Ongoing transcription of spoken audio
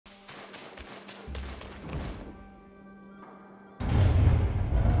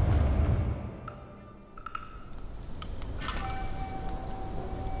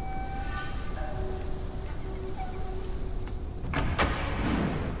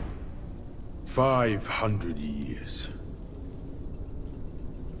500 years.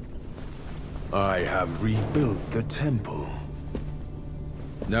 I have rebuilt the temple.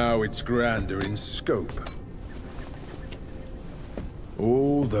 Now it's grander in scope.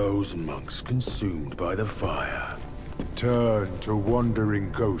 All those monks consumed by the fire turned to wandering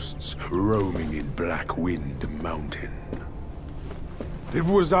ghosts roaming in Black Wind Mountain. It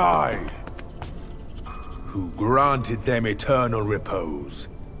was I who granted them eternal repose.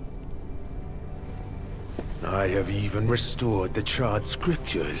 I have even restored the charred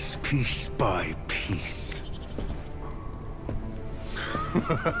scriptures piece by piece.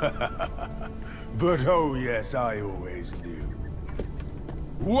 But oh yes, I always knew.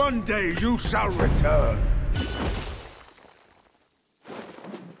 One day you shall return.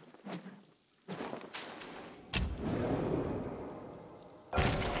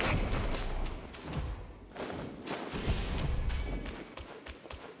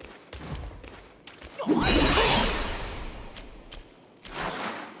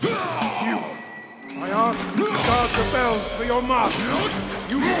 I asked you to guard the bells for your master.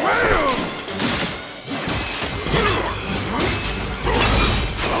 You failed!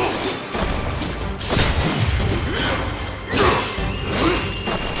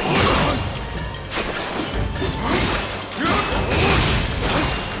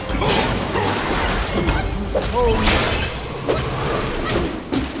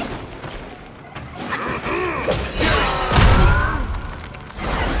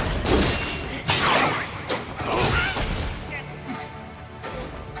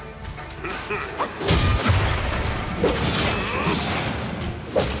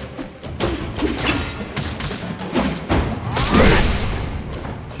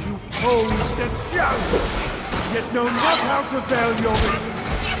 Yet know not how to veil your reason.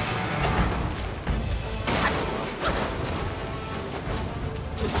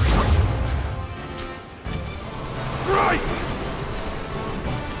 Strike!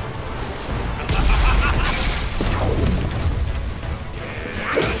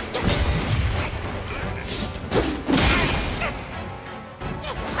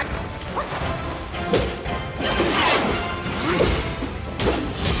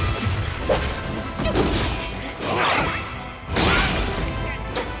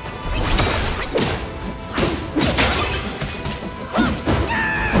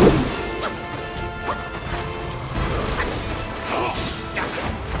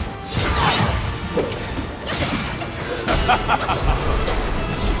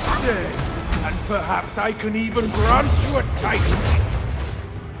 Stay, and perhaps I can even grant you a title.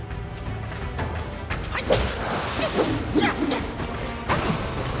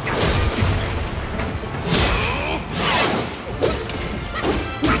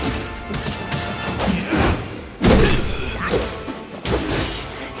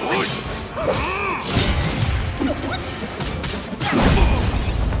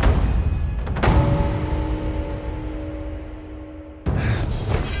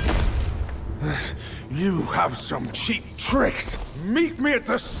 You have some cheap tricks! Meet me at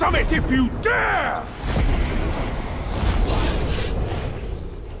the summit if you dare!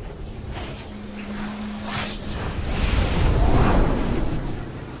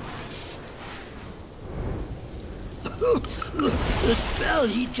 The spell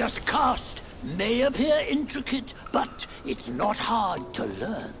he just cast may appear intricate, but it's not hard to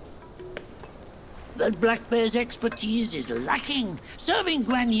learn. But Black Bear's expertise is lacking. Serving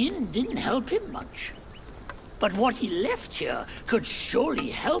Guan Yin didn't help him much. But what he left here could surely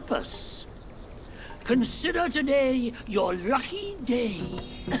help us. Consider today your lucky day.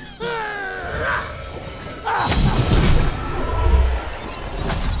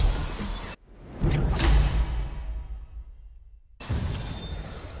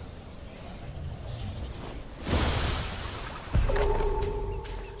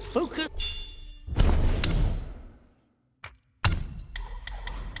 Focus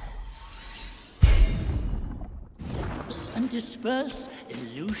and disperse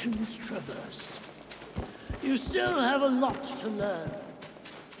illusions traverse. You still have a lot to learn,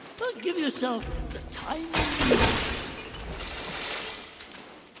 but give yourself the time you need.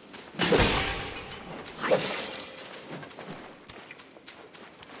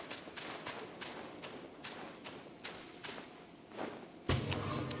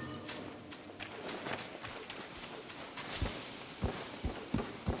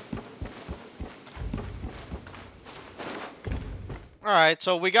 Alright,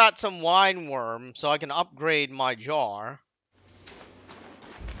 so we got some wine worm, so I can upgrade my jar.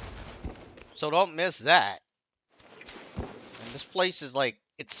 So don't miss that. And this place is like,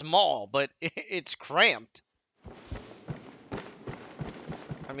 it's small, but it's cramped.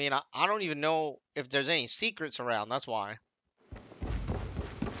 I mean, I don't even know if there's any secrets around, that's why.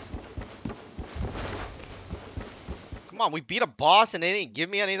 Come on, we beat a boss and they didn't give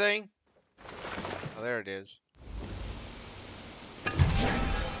me anything? Oh, there it is.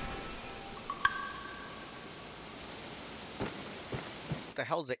 What the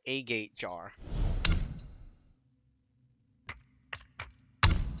hell's an agate jar?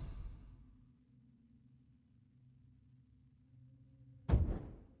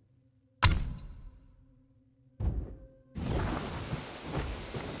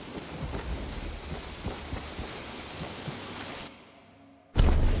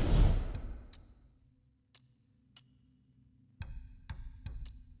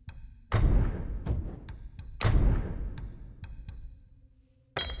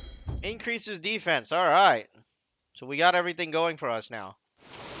 Increases defense, alright. So we got everything going for us now.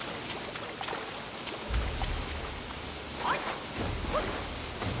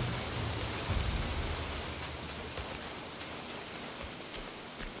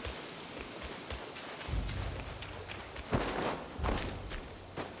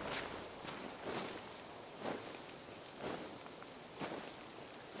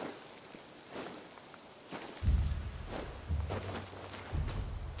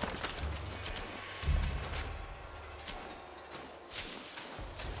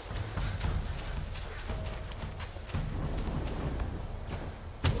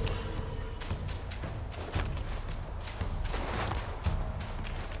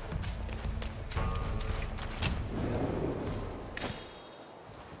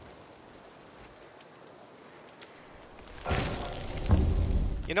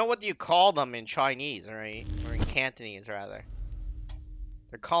 You know what do you call them in Chinese, right? Or in Cantonese, rather.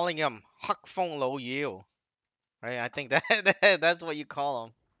 They're calling them Huck Feng Lo Yu. Right? I think that's what you call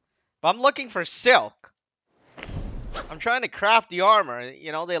them. But I'm looking for silk. I'm trying to craft the armor.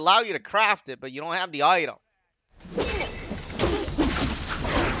 You know, they allow you to craft it, but you don't have the item. What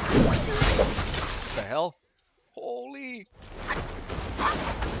the hell? Holy...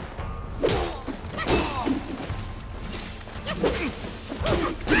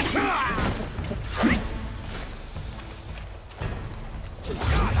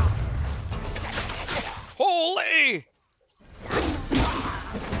 Holy!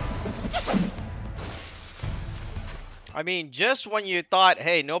 I mean, just when you thought,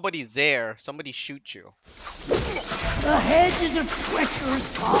 hey, nobody's there, somebody shoots you. Ahead is a treacherous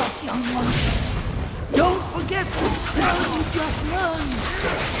path, young one. Don't forget the spell you just learned.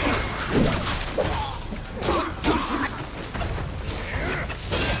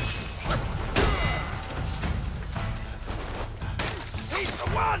 He's the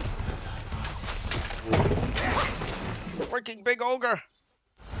one! Freaking big ogre!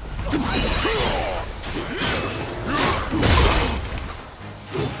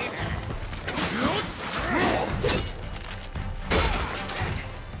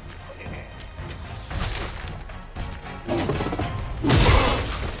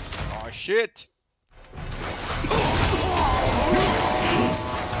 Oh shit!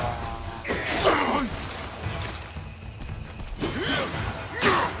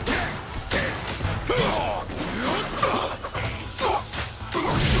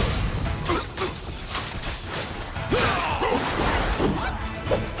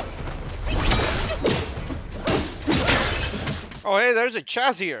 Oh hey, there's a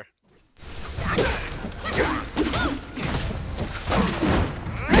chest here.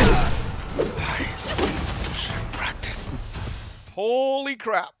 Holy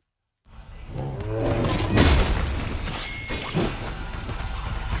crap.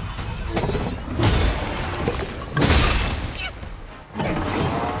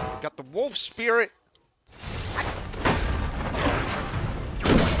 Got the wolf spirit.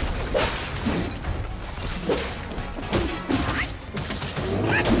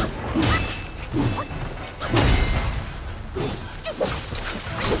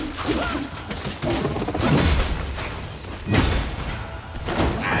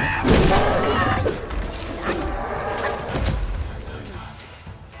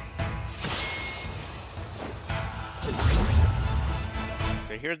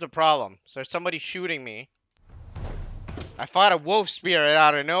 Okay, here's the problem. So there's somebody shooting me. I fought a wolf spirit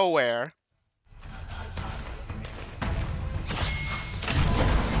out of nowhere.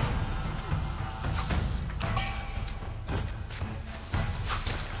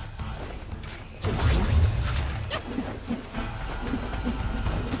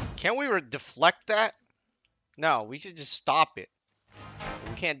 Can we deflect that? No, we should just stop it.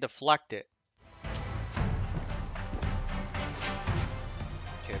 We can't deflect it.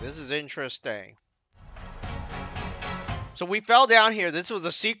 Okay, this is interesting. So we fell down here. This was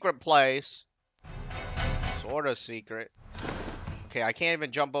a secret place. Sort of secret. Okay, I can't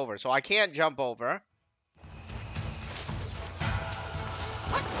even jump over. So I can't jump over.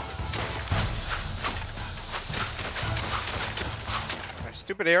 My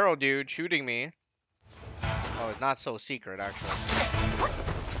stupid arrow dude shooting me. Oh, it's not so secret, actually.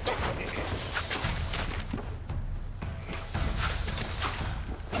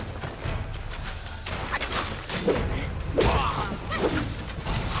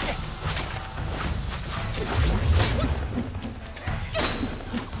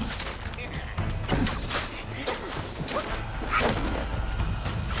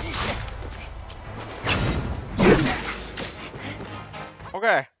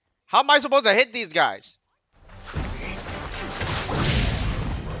 Okay, how am I supposed to hit these guys?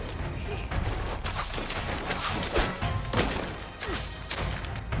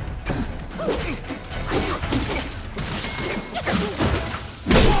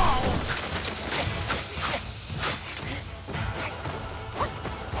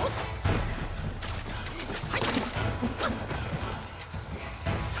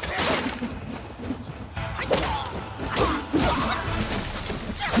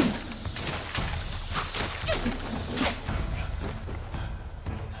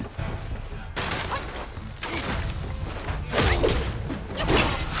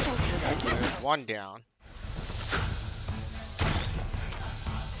 One down.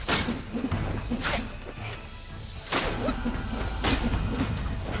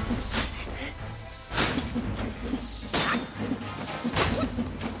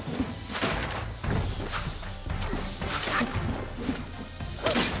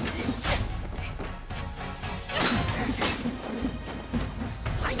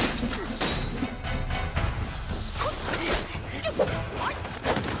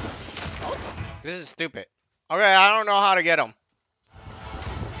 This is stupid. Okay, I don't know how to get him.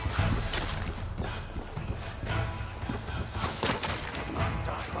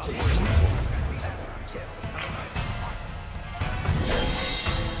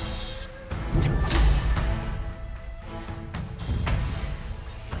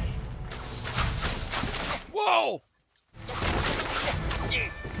 Whoa!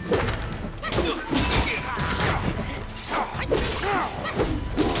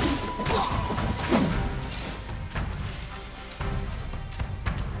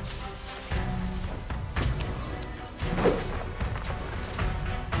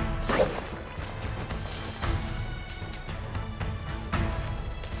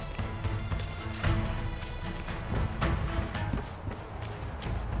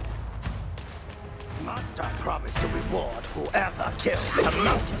 Master promised to reward whoever kills the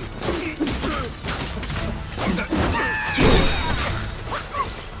mountain.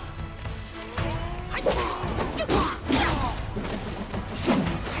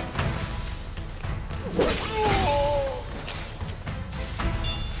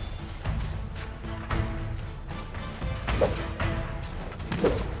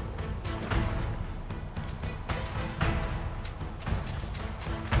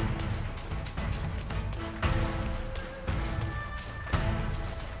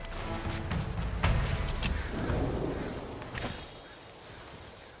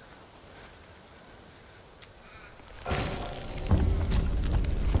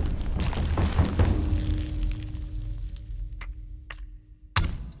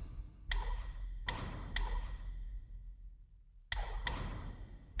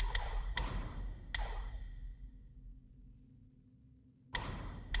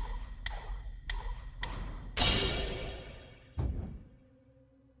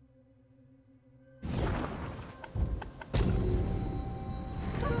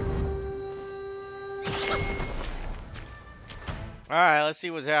 Alright, let's see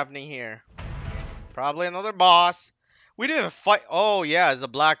what's happening here. Probably another boss. We didn't fight. Oh, yeah, it's the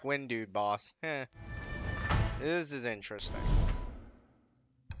Black Wind dude boss. Heh. This is interesting.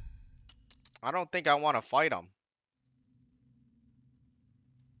 I don't think I want to fight him.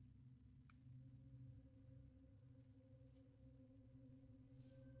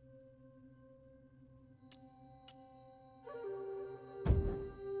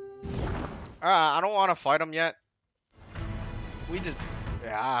 I don't want to fight him yet. We just...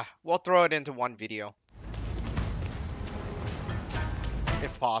 Yeah, we'll throw it into one video.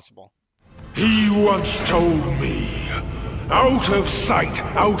 If possible. He once told me, out of sight,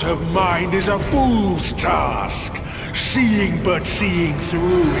 out of mind is a fool's task. Seeing but seeing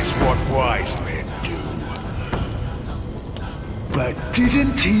through is what wise men do. But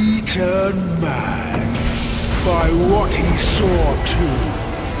didn't he turn mad by what he saw too?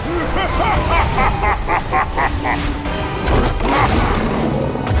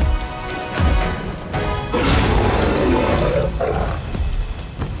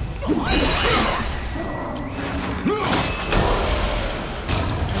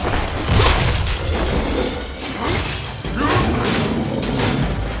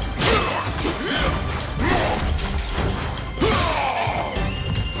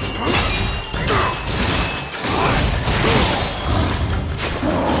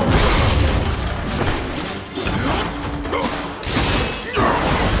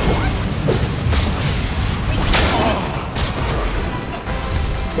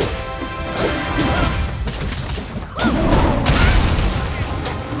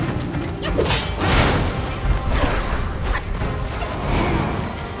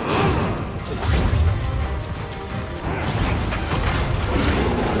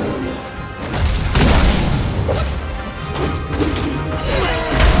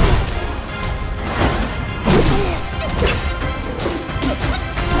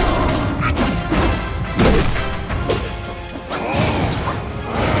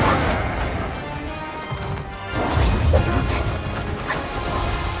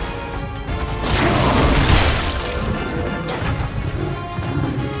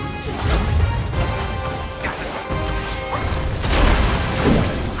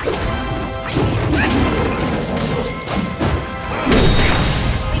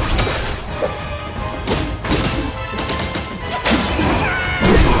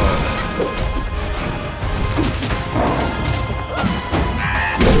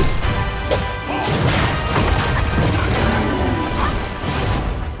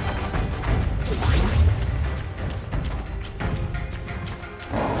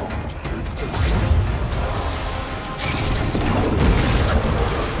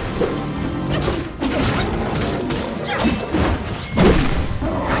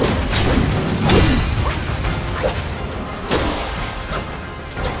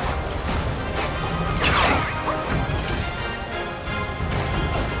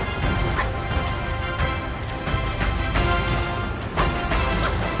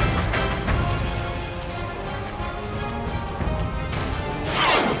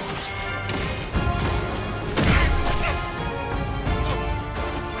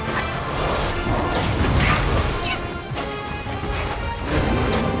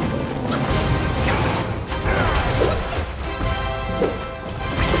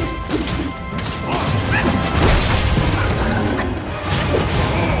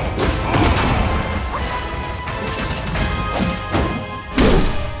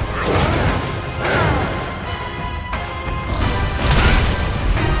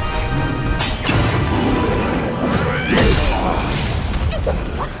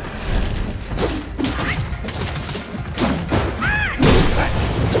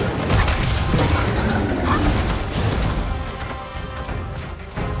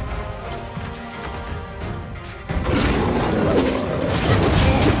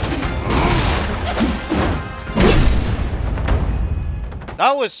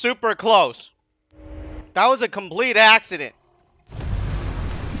 That was super close. That was a complete accident.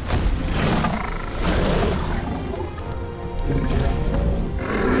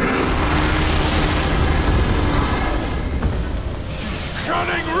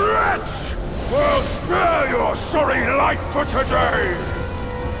 Cunning wretch! Well, spare your sorry life for today!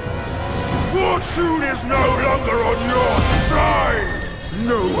 Fortune is no longer on your side!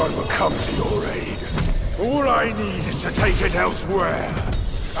 No one will come to your aid. All I need is to take it elsewhere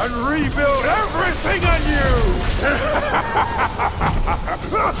and rebuild everything anew!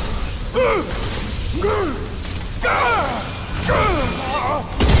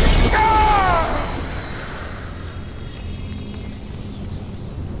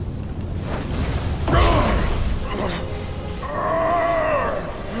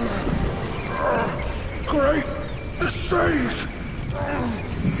 Great sage!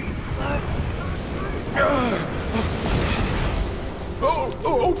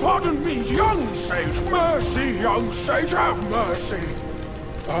 Oh, pardon me, young sage. Mercy, young sage, have mercy.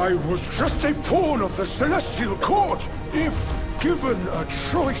 I was just a pawn of the Celestial Court. If given a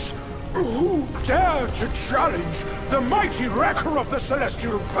choice, who dared to challenge the mighty wrecker of the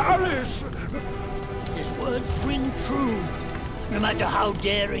Celestial Palace? His words ring true. No matter how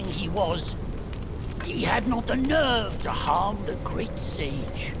daring he was, he had not the nerve to harm the great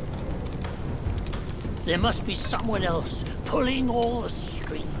sage. There must be someone else pulling all the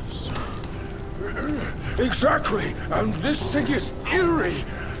strings. Exactly, and this thing is eerie.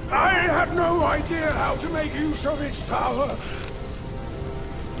 I had no idea how to make use of its power.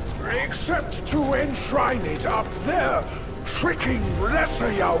 Except to enshrine it up there, tricking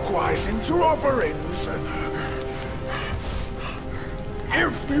lesser Yaoguais into offerings.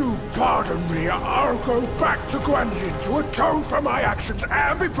 If you pardon me, I'll go back to Guanyin to atone for my actions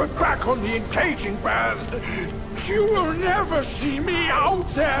and be put back on the engaging band. You will never see me out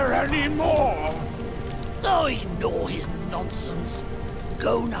there anymore. Oh, ignore his nonsense.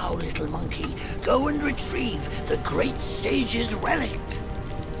 Go now, little monkey. Go and retrieve the great sage's relic.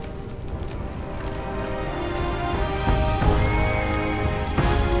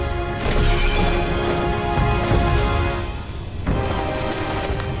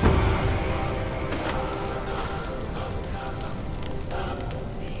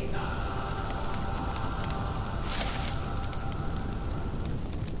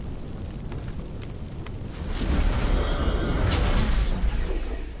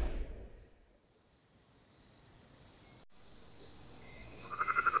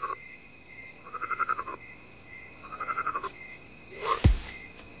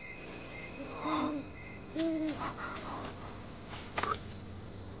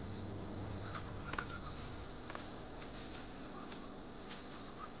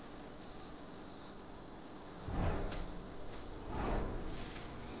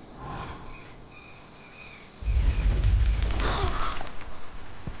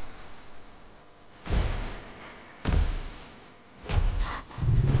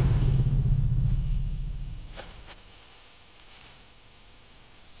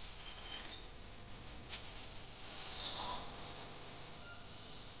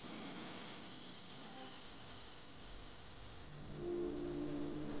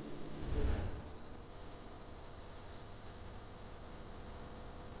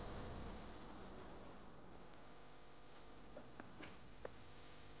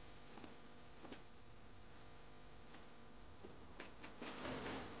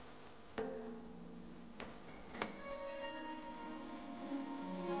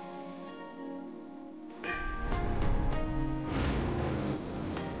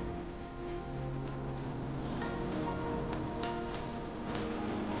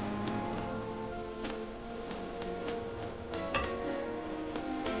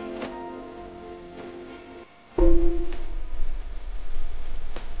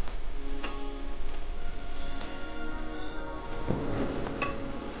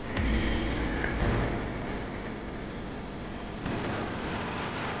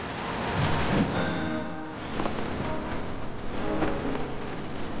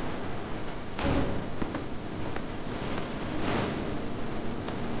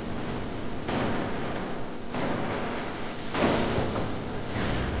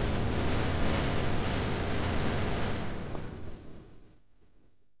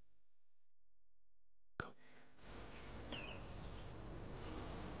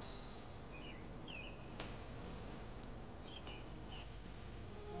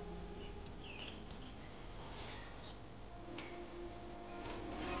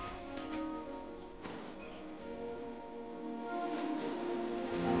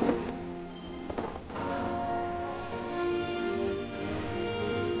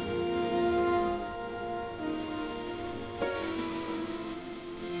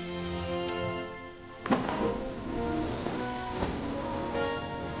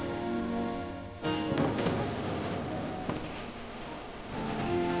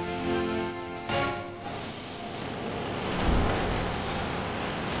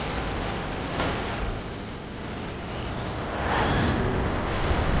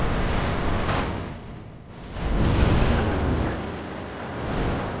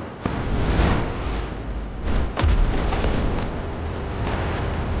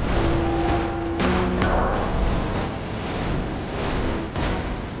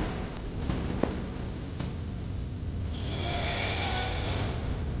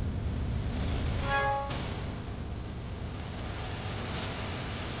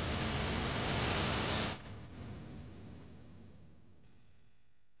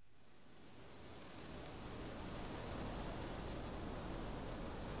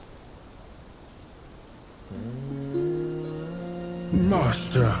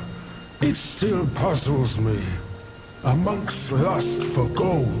 Master, it still puzzles me. A monk's lust for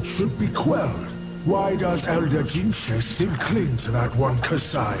gold should be quelled. Why does Elder Jinche still cling to that one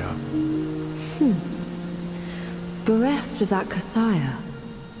Kasaya? Bereft of that Kasaya,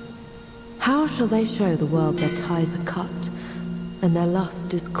 how shall they show the world their ties are cut and their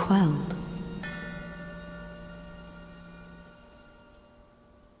lust is quelled?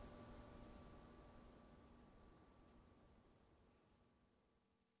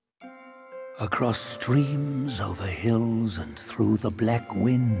 Across streams, over hills, and through the black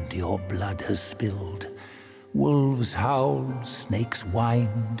wind your blood has spilled. Wolves howl, snakes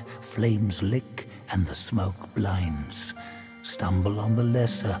wind, flames lick, and the smoke blinds. stumble on the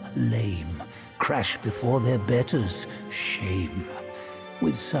lesser, lame, crash before their betters, shame.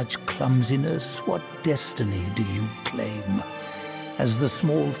 With such clumsiness, what destiny do you claim? As the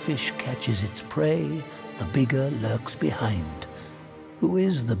small fish catches its prey, the bigger lurks behind. Who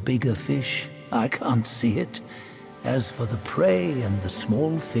is the bigger fish? I can't see it. As for the prey and the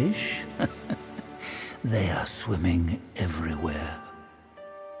small fish, they are swimming everywhere.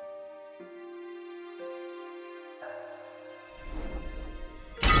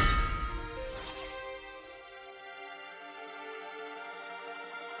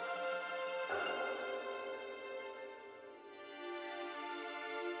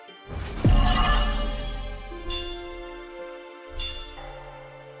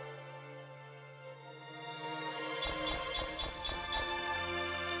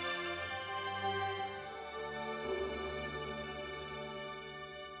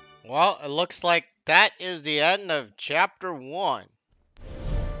 Well, it looks like that is the end of chapter 1.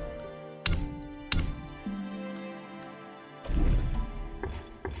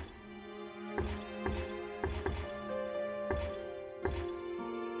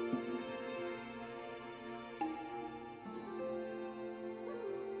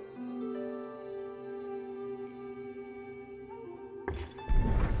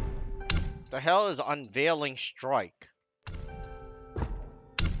 The hell is unveiling strike?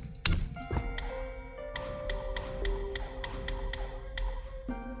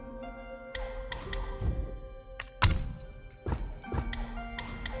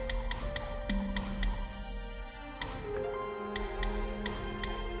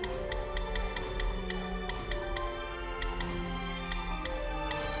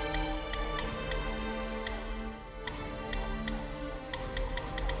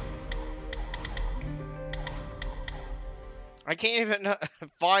 I can't even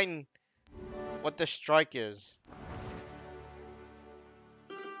find what the strike is.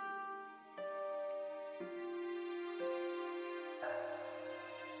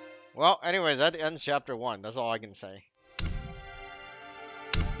 Well, anyways, that ends chapter 1. That's all I can say.